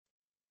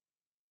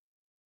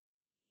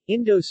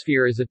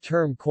Indosphere is a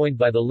term coined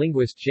by the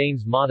linguist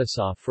James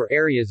Matisoff for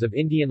areas of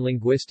Indian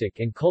linguistic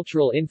and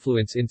cultural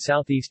influence in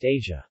Southeast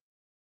Asia.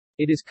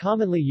 It is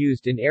commonly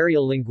used in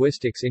areal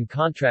linguistics in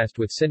contrast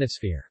with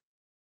sinosphere.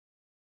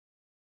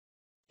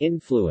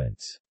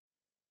 Influence.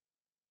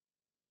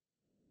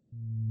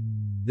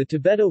 The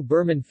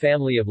Tibeto-Burman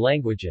family of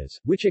languages,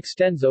 which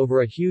extends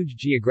over a huge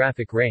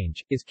geographic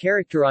range, is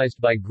characterized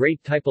by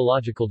great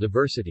typological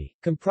diversity,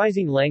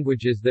 comprising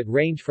languages that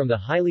range from the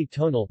highly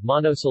tonal,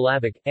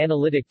 monosyllabic,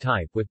 analytic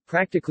type with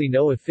practically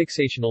no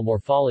affixational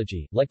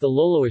morphology, like the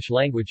Loloish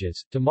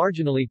languages, to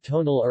marginally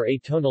tonal or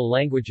atonal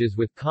languages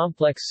with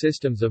complex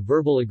systems of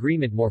verbal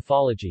agreement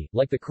morphology,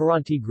 like the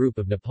Kiranti group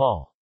of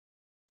Nepal.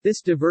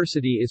 This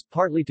diversity is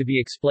partly to be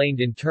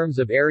explained in terms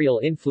of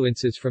areal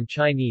influences from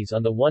Chinese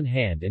on the one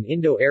hand and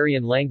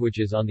Indo-Aryan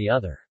languages on the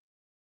other.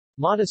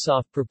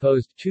 Matisoff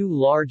proposed two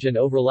large and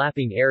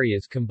overlapping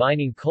areas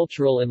combining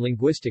cultural and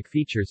linguistic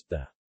features,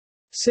 the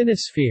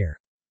Sinosphere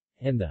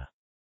and the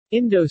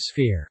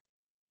Indosphere,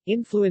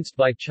 influenced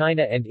by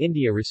China and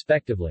India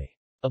respectively.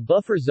 A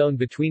buffer zone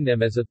between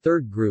them as a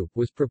third group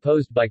was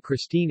proposed by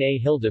Christine A.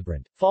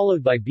 Hildebrandt,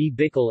 followed by B.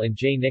 Bickel and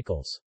J.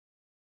 Nichols.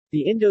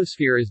 The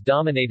Indosphere is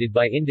dominated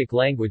by Indic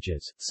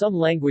languages. Some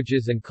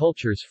languages and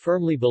cultures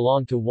firmly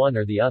belong to one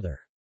or the other.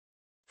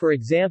 For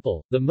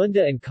example, the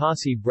Munda and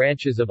Khasi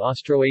branches of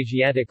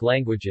Austroasiatic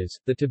languages,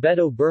 the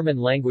Tibeto-Burman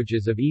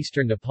languages of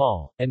eastern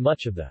Nepal, and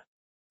much of the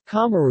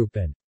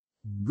Kamarupan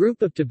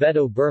group of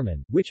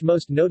Tibeto-Burman, which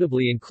most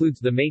notably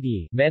includes the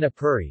Meitei,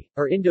 Manipuri,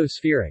 are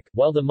Indospheric,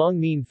 while the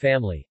Hmong-Mien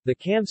family, the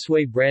Kam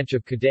Sui branch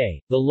of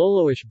Kadai, the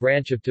Loloish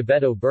branch of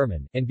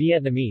Tibeto-Burman, and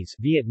Vietnamese,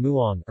 Viet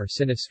Muong, are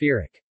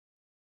Sinospheric.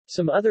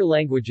 Some other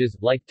languages,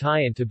 like Thai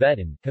and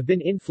Tibetan, have been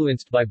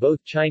influenced by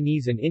both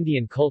Chinese and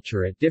Indian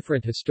culture at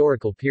different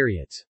historical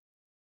periods.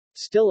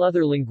 Still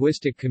other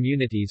linguistic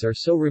communities are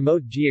so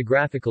remote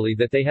geographically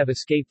that they have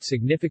escaped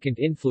significant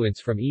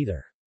influence from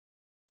either.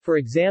 For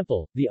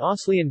example, the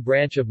Aslian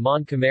branch of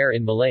Mon Khmer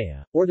in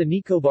Malaya, or the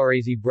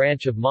Nicobarese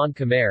branch of Mon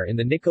Khmer in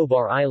the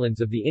Nicobar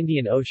Islands of the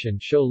Indian Ocean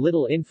show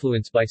little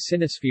influence by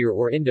Sinosphere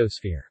or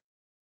Indosphere.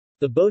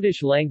 The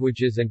Bodish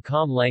languages and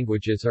Kham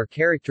languages are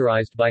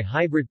characterized by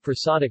hybrid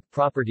prosodic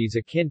properties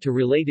akin to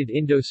related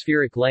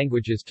Indospheric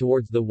languages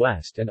towards the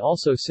west and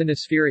also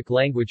Sinospheric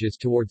languages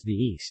towards the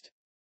east.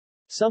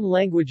 Some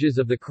languages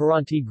of the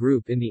Kiranti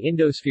group in the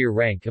Indosphere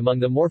rank among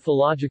the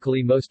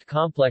morphologically most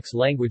complex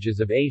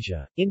languages of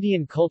Asia.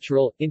 Indian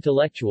cultural,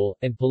 intellectual,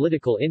 and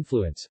political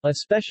influence,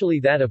 especially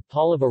that of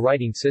Pallava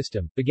writing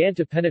system, began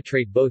to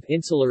penetrate both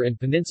insular and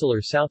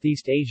peninsular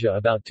Southeast Asia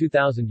about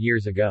 2,000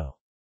 years ago.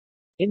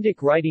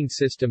 Indic writing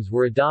systems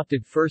were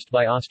adopted first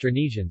by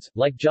Austronesians,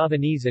 like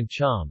Javanese and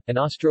Cham, and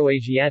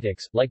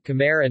Austroasiatics, like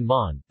Khmer and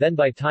Mon, then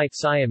by Thai,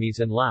 Siamese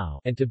and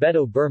Lao, and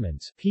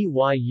Tibeto-Burmans,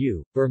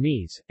 Pyu,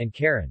 Burmese, and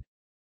Karen.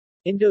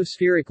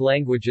 Indospheric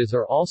languages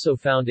are also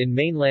found in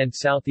mainland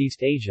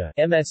Southeast Asia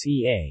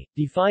MSEA,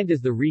 defined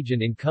as the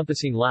region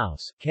encompassing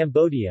Laos,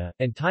 Cambodia,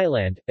 and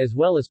Thailand, as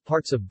well as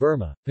parts of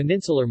Burma,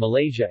 peninsular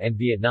Malaysia and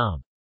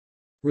Vietnam.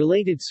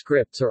 Related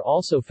scripts are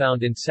also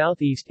found in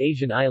Southeast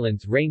Asian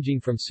islands ranging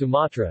from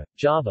Sumatra,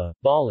 Java,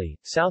 Bali,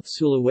 South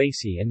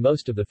Sulawesi and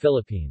most of the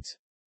Philippines.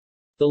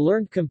 The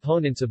learned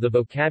components of the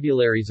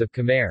vocabularies of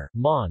Khmer,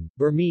 Mon,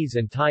 Burmese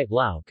and Thai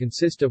Lao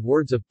consist of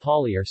words of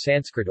Pali or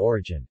Sanskrit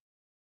origin.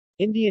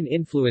 Indian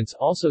influence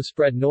also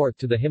spread north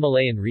to the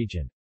Himalayan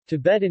region.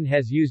 Tibetan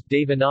has used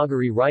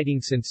Devanagari writing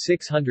since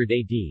 600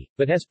 AD,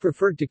 but has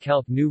preferred to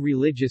calque new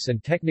religious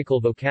and technical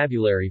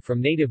vocabulary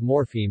from native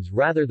morphemes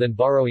rather than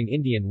borrowing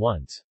Indian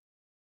ones.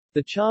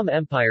 The Cham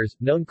empires,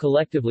 known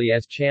collectively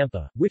as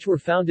Champa, which were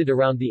founded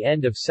around the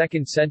end of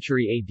 2nd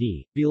century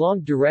AD,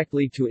 belonged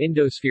directly to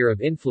Indosphere of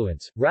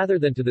influence, rather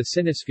than to the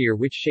Sinosphere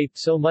which shaped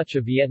so much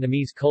of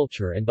Vietnamese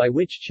culture and by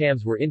which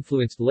Chams were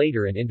influenced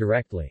later and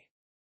indirectly.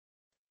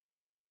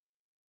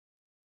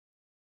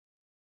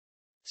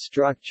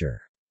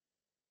 Structure.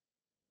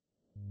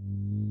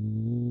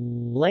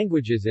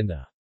 Languages in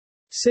the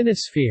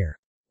Sinosphere,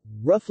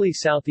 roughly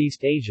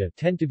Southeast Asia,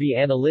 tend to be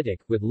analytic,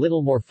 with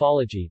little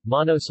morphology,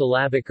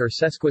 monosyllabic or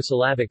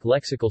sesquisyllabic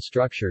lexical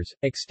structures,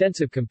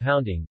 extensive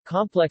compounding,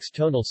 complex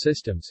tonal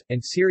systems,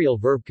 and serial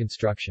verb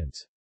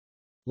constructions.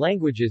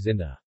 Languages in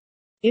the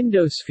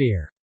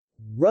Indosphere,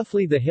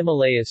 roughly the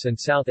Himalayas and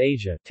South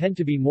Asia, tend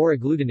to be more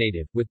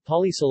agglutinative, with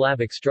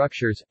polysyllabic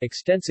structures,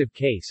 extensive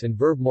case and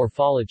verb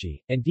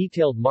morphology, and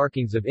detailed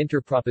markings of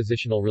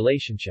interpropositional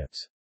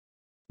relationships.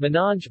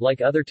 Mananj,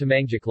 like other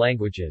Tamangic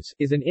languages,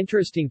 is an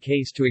interesting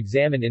case to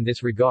examine in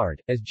this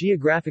regard, as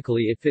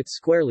geographically it fits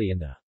squarely in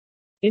the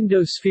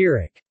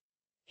Indospheric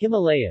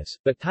Himalayas,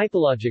 but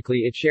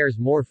typologically it shares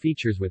more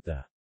features with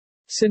the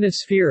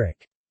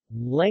Sinospheric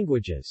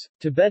languages.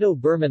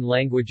 Tibeto-Burman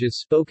languages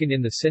spoken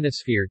in the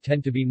Sinosphere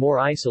tend to be more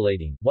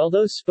isolating, while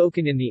those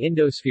spoken in the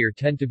Indosphere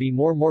tend to be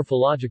more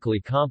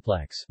morphologically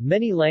complex.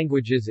 Many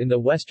languages in the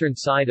western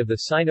side of the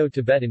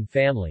Sino-Tibetan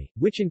family,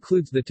 which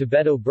includes the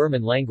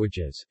Tibeto-Burman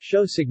languages,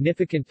 show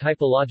significant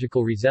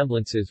typological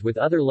resemblances with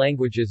other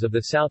languages of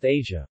the South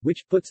Asia,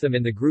 which puts them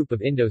in the group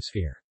of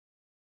Indosphere.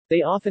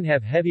 They often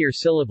have heavier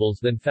syllables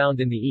than found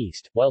in the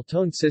East, while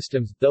tone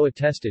systems, though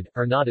attested,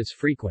 are not as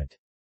frequent.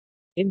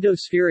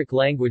 Indospheric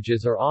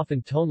languages are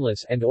often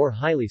toneless and/or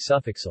highly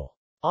suffixal.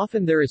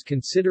 Often there is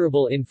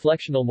considerable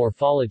inflectional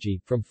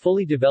morphology, from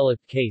fully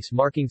developed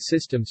case-marking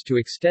systems to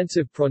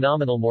extensive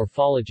pronominal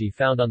morphology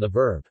found on the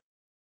verb.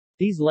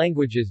 These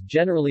languages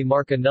generally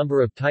mark a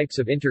number of types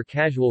of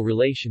intercasual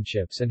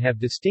relationships and have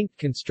distinct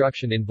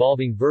construction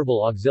involving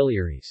verbal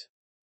auxiliaries.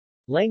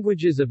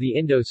 Languages of the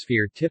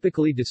Indosphere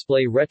typically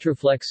display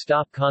retroflex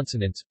stop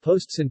consonants,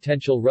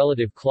 postsentential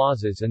relative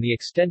clauses and the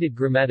extended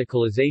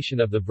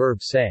grammaticalization of the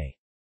verb say.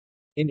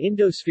 In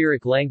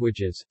Indospheric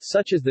languages,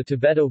 such as the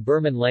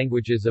Tibeto-Burman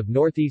languages of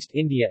northeast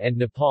India and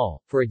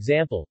Nepal, for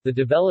example, the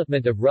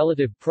development of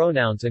relative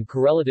pronouns and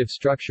correlative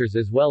structures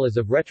as well as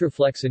of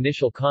retroflex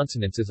initial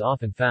consonants is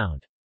often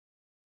found.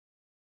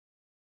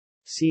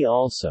 See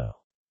also: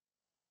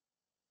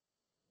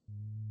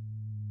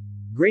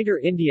 Greater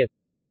India,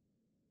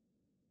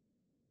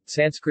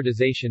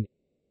 Sanskritization,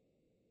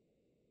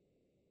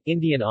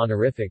 Indian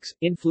honorifics,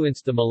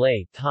 influenced the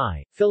Malay,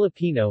 Thai,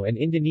 Filipino and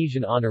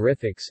Indonesian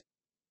honorifics,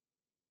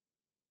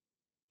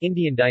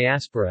 Indian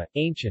diaspora,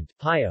 ancient,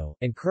 Pio,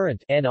 and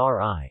current,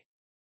 NRI.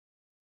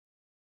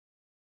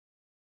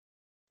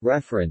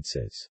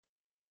 References.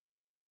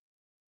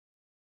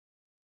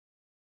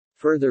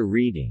 Further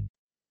reading.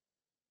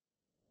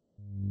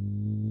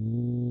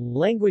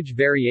 Language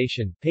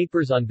variation,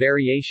 papers on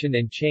variation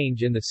and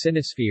change in the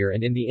Sinosphere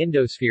and in the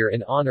Indosphere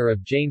in honor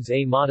of James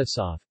A.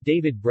 Matisoff,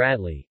 David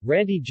Bradley,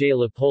 Randy J.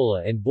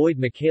 Lapola and Boyd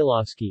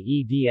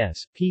Mikhailovsky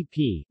eds.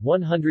 pp.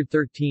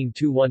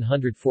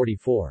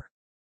 113-144.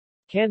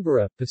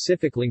 Canberra,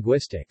 Pacific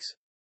Linguistics.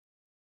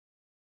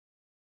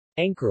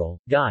 Ankerl,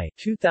 Guy,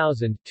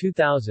 2000,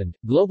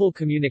 Global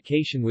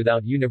Communication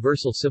Without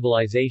Universal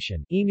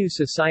Civilization, INU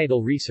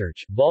Societal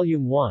Research,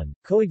 Volume 1,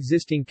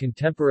 Coexisting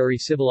Contemporary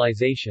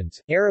Civilizations,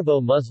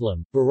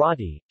 Arabo-Muslim,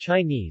 Bharati,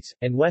 Chinese,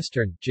 and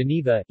Western,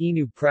 Geneva,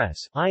 INU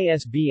Press,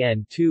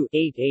 ISBN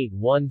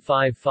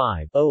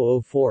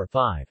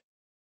 2-88155-0045.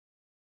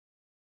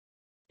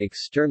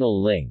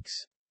 External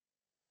links.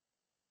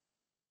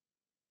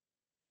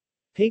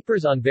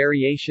 Papers on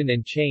variation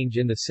and change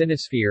in the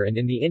Sinosphere and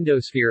in the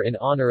Indosphere in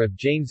honor of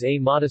James A.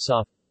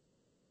 Matisoff.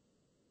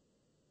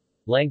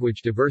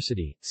 Language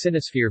diversity,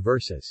 Sinosphere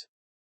versus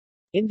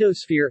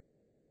Indosphere.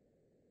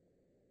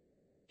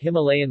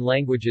 Himalayan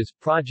Languages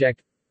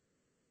Project.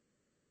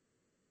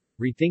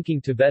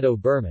 Rethinking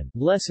Tibeto-Burman,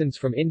 Lessons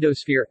from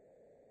Indosphere.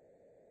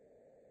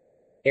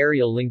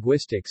 Aerial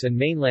linguistics and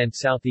mainland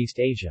Southeast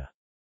Asia.